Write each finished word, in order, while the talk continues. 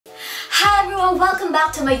Hello! Welcome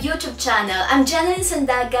back to my YouTube channel. I'm Genelyn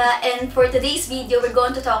Sandaga, and for today's video, we're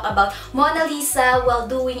going to talk about Mona Lisa while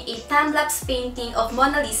doing a time-lapse painting of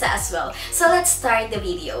Mona Lisa as well. So let's start the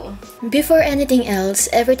video. Before anything else,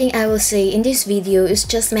 everything I will say in this video is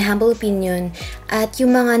just my humble opinion, at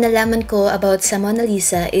yung mga nalaman ko about sa Mona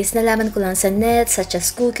Lisa is nalaman ko lang sa net such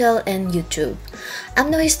as Google and YouTube. I'm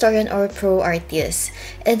no historian or pro artist,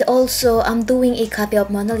 and also I'm doing a copy of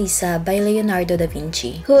Mona Lisa by Leonardo da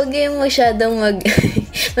Vinci. Huwag kayong masyadong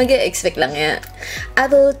mag-expect lang ya. I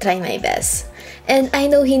will try my best. And I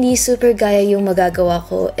know hindi super gaya yung magagawa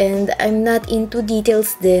ko, and I'm not into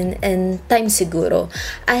details din and time siguro.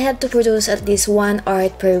 I have to produce at least one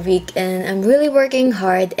art per week, and I'm really working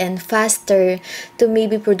hard and faster to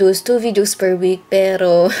maybe produce 2 videos per week,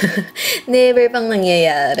 pero never pang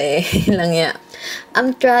nangyayari lang ya.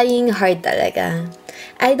 I'm trying hard talaga.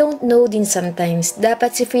 I don't know din sometimes,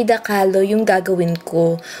 dapat si Frida Kahlo yung gagawin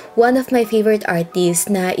ko. One of my favorite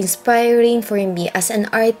artists na inspiring for me as an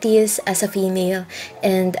artist, as a female,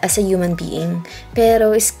 and as a human being.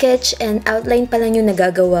 Pero sketch and outline pa lang yung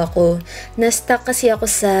nagagawa ko. Na-stuck kasi ako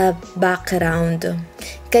sa background.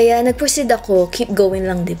 Kaya nag-proceed ako, keep going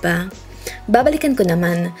lang, diba? Babalikan ko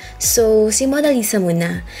naman. So, si Mona Lisa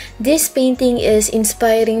muna. This painting is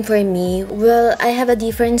inspiring for me. Well, I have a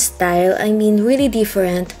different style. I mean, really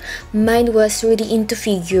different. Mine was really into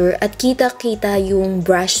figure at kita-kita yung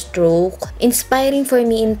brush stroke. Inspiring for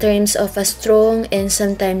me in terms of a strong and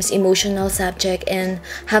sometimes emotional subject and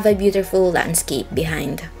have a beautiful landscape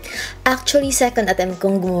behind. Actually, second attempt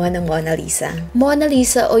kong gumawa ng Mona Lisa. Mona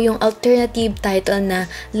Lisa o yung alternative title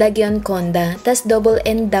na Lagyan Conda, tas double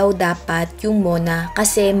N daw dapat yung Mona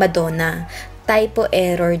kasi Madonna. Typo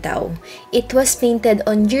error daw. It was painted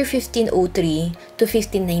on year 1503 to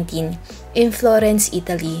 1519 in Florence,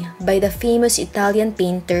 Italy by the famous Italian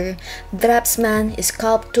painter, draftsman,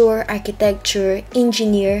 sculptor, architecture,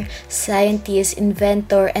 engineer, scientist,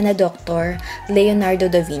 inventor, and a doctor, Leonardo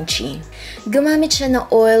da Vinci. Gumamit siya ng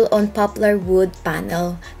oil on poplar wood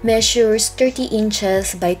panel, measures 30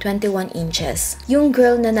 inches by 21 inches. Yung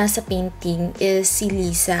girl na nasa painting is si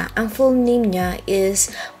Lisa. Ang full name niya is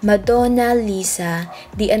Madonna Lisa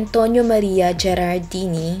di Antonio Maria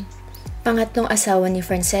Gerardini, pangatlong asawa ni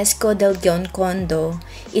Francesco del Gioconda,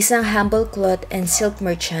 isang humble cloth and silk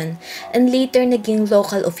merchant, and later naging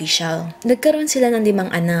local official. Nagkaroon sila ng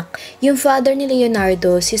 5 anak. Yung father ni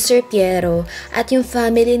Leonardo, si Sir Piero, at yung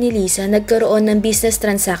family ni Lisa nagkaroon ng business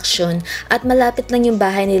transaction at malapit lang yung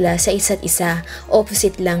bahay nila sa isa't isa,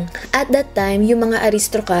 opposite lang. At that time, yung mga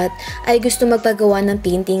aristocrat ay gusto magpagawa ng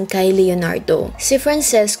painting kay Leonardo. Si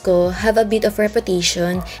Francesco have a bit of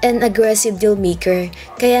reputation and aggressive deal maker,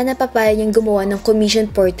 kaya napapayag niyang gumawa ng commission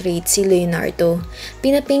portrait si Leonardo.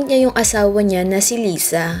 Pinapaint niya yung asawa niya na si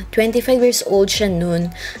Lisa, 25 years old siya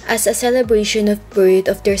noon, as a celebration of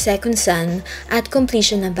birth of their second son at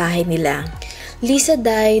completion ng bahay nila. Lisa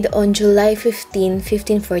died on July 15,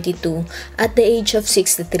 1542 at the age of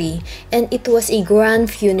 63, and it was a grand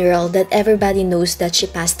funeral that everybody knows that she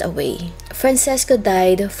passed away. Francesco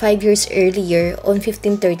died 5 years earlier on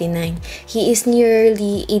 1539. He is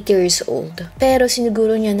nearly 80 years old. Pero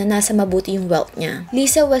siniguro niya na nasa mabuti yung wealth niya.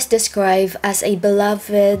 Lisa was described as a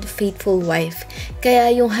beloved, faithful wife, kaya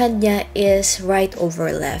yung hand niya is right over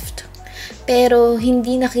left. Pero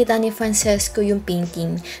hindi nakita ni Francesco yung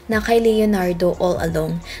painting na kay Leonardo all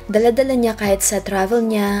along. Dala-dala niya kahit sa travel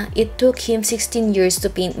niya. It took him 16 years to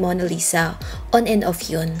paint Mona Lisa. On and off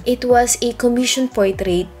yun. It was a commission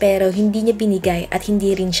portrait pero hindi niya binigay at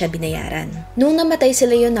hindi rin siya binayaran. Nung namatay si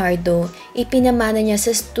Leonardo, ipinamana niya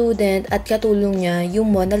sa student at katulong niya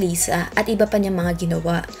yung Mona Lisa at iba pa niyang mga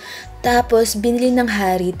ginawa. Tapos, binili ng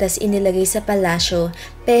hari tas inilagay sa palasyo,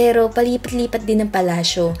 pero palipat-lipat din ng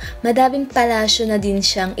palasyo. Madaming palasyo na din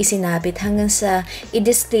siyang isinabit hanggang sa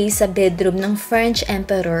i-display sa bedroom ng French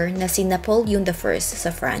Emperor na si Napoleon I sa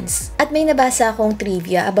France. At may nabasa akong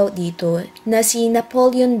trivia about dito na si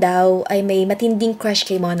Napoleon daw ay may matinding crush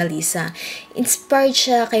kay Mona Lisa. Inspired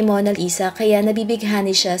siya kay Mona Lisa kaya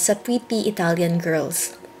nabibighani siya sa pretty Italian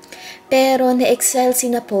girls. Pero na-exile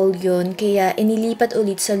si Napoleon kaya inilipat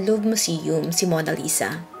ulit sa Louvre Museum si Mona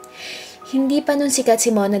Lisa. Hindi pa nun sikat si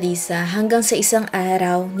Mona Lisa hanggang sa isang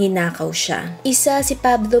araw ninakaw siya. Isa si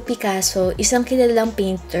Pablo Picasso, isang kilalang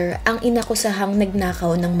painter, ang inakusahang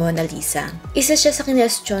nagnakaw ng Mona Lisa. Isa siya sa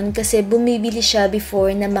kinestyon kasi bumibili siya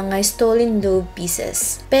before ng mga stolen Louvre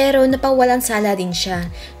pieces. Pero napawalang sala din siya.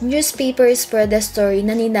 Newspapers spread the story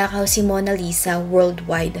na ninakaw si Mona Lisa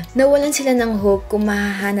worldwide. Nawalan sila ng hope kung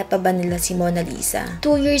mahahanap pa ba nila si Mona Lisa.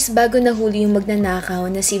 2 years bago nahuli yung magnanakaw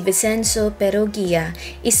na si Vincenzo Perugia,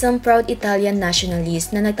 isang proud Italian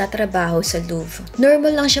nationalist na nagtatrabaho sa Louvre.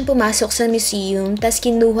 Normal lang siyang pumasok sa museum, tas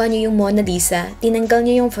kinuha niya yung Mona Lisa, tinanggal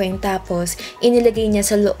niya yung frame tapos inilagay niya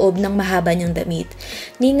sa loob ng mahaba niyang damit.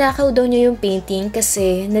 Ninakaw daw niya yung painting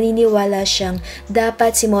kasi naniniwala siyang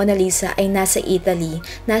dapat si Mona Lisa ay nasa Italy,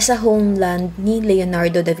 nasa homeland ni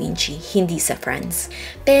Leonardo da Vinci, hindi sa France.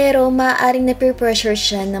 Pero maaaring na-peer-pressure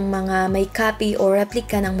siya ng mga may copy o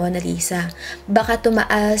replica ng Mona Lisa. Baka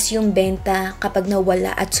tumaas yung benta kapag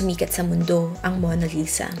nawala at sumikat sa mundo ang Mona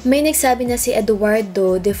Lisa. May nagsabi na si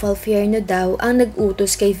Eduardo de Falfierno daw ang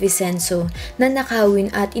nag-utos kay Vincenzo na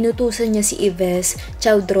nakawin at inutusan niya si Yves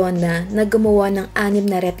Chaudrona na gumawa ng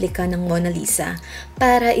 6 na replika ng Mona Lisa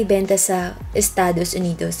para ibenta sa Estados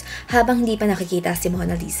Unidos habang hindi pa nakikita si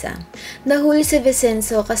Mona Lisa. Nahuli si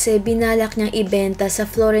Vincenzo kasi binalak niyang ibenta sa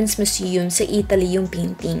Florence Museum sa Italy yung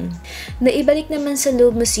painting. Naibalik naman sa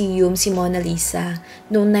Louvre Museum si Mona Lisa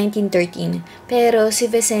noong 1913 pero si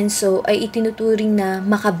Vincenzo ay itinuturing na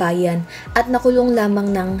makabayan at nakulong lamang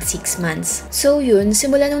ng 6 months. So yun,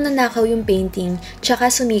 simula nung nanakaw yung painting, tsaka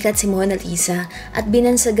sumikat si Mona Lisa at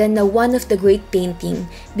binansagan na one of the great painting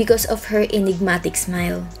because of her enigmatic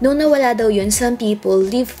smile. Nung nawala daw yun, some people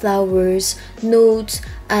leave flowers, notes,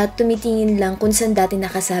 at tumitingin lang kung saan dati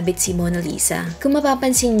nakasabit si Mona Lisa. Kung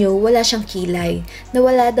mapapansin nyo, wala siyang kilay.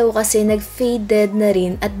 Nawala daw kasi nag-faded na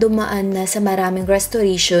rin at dumaan na sa maraming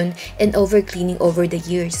restoration and overcleaning over the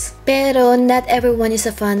years. Pero not everyone is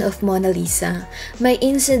a fan of Mona Lisa. May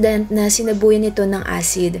incident na sinabuyan ito ng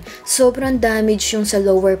acid. Sobrang damage yung sa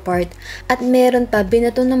lower part at meron pa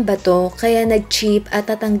binato ng bato kaya nag-chip at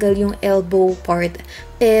natanggal yung elbow part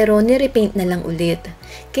pero nirepaint na lang ulit.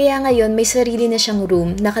 Kaya ngayon may sarili na siyang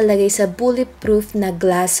room nakalagay sa bulletproof na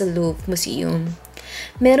glass sa Louvre Museum.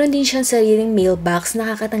 Meron din siyang sariling mailbox,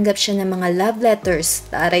 nakakatanggap siya ng mga love letters.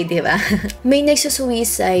 Taray, diba? May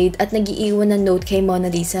nagsusuicide at nagiiwan ng note kay Mona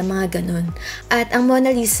Lisa, mga ganun. At ang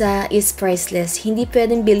Mona Lisa is priceless, hindi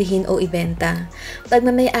pwedeng bilhin o ibenta.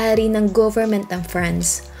 Pagmamayari ng government ng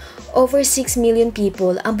France. Over 6 million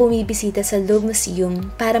people ang bumibisita sa Louvre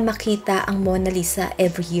Museum para makita ang Mona Lisa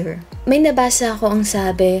every year. May nabasa ako ang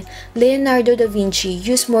sabi, Leonardo da Vinci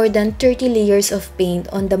used more than 30 layers of paint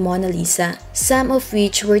on the Mona Lisa, some of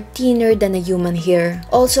which were thinner than a human hair.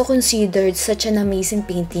 Also considered such an amazing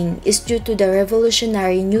painting is due to the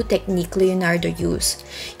revolutionary new technique Leonardo used,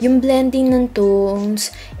 yung blending ng tones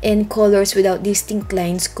and colors without distinct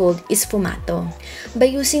lines called sfumato. By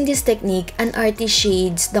using this technique, an artist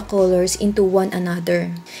shades the colors into one another,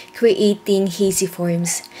 creating hazy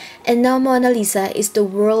forms. And now Mona Lisa is the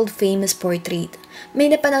world-famous portrait.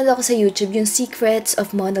 May napanood ako sa YouTube yung Secrets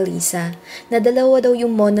of Mona Lisa, na dalawa daw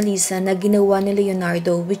yung Mona Lisa na ginawa ni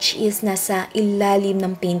Leonardo which is nasa ilalim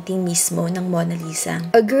ng painting mismo ng Mona Lisa.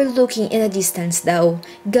 A girl looking in a distance daw,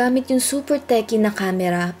 gamit yung super techy na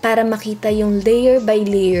camera para makita yung layer by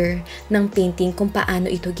layer ng painting kung paano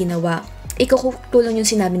ito ginawa. Ikakutulong yung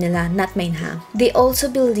sinabi nila, not mine ha. They also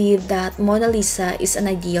believe that Mona Lisa is an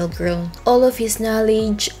ideal girl. All of his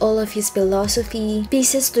knowledge, all of his philosophy,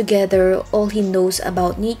 pieces together all he knows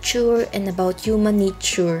about nature and about human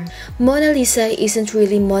nature. Mona Lisa isn't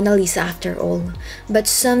really Mona Lisa after all, but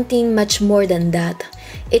something much more than that.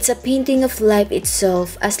 It's a painting of life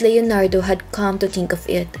itself as Leonardo had come to think of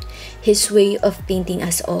it, his way of painting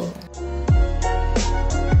us all.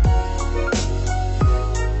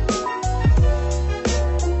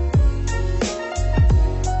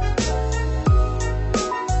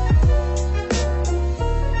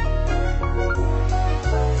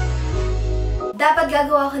 Dapat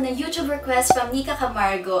gagawa ko ng YouTube request from Nika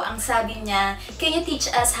Camargo. Ang sabi niya, can you teach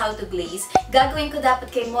us how to glaze? Gagawin ko dapat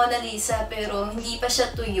kay Mona Lisa pero hindi pa siya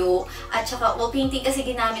tuyo. At saka wall painting kasi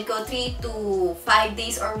ginamit ko 3 to 5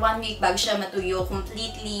 days or 1 week bago siya matuyo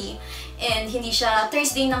completely. And hindi siya,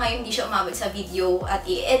 Thursday na ngayon, hindi siya umabot sa video. At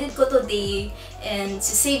i-edit ko today. And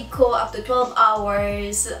sisave ko up to 12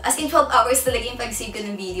 hours. As in 12 hours talaga yung pag-save ko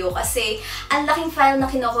ng video. Kasi ang laking file na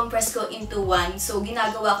kinocompress ko into one. So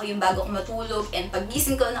ginagawa ko yung bago ko matulog. And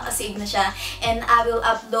pag-gising ko, nakasave na siya. And I will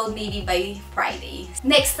upload maybe by Friday.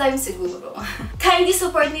 Next time siguro. Kindly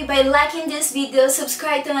support me by liking this video,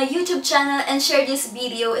 subscribe to my YouTube channel, and share this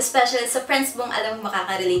video, especially sa friends mong alam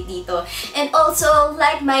makaka-relate dito. And also,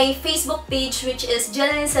 like my Facebook page, which is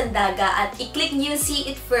Genelyn Sandaga, at i-click nyo see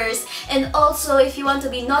it first. And also, if you want to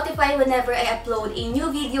be notified whenever I upload a new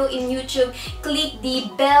video in YouTube, click the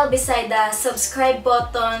bell beside the subscribe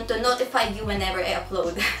button to notify you whenever I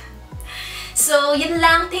upload. So, yun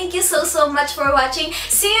lang. Thank you so much for watching.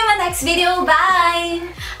 See you in my next video. Bye!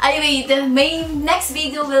 Anyway, my next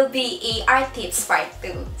video will be a art tips part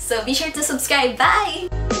 2. So, be sure to subscribe.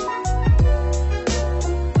 Bye!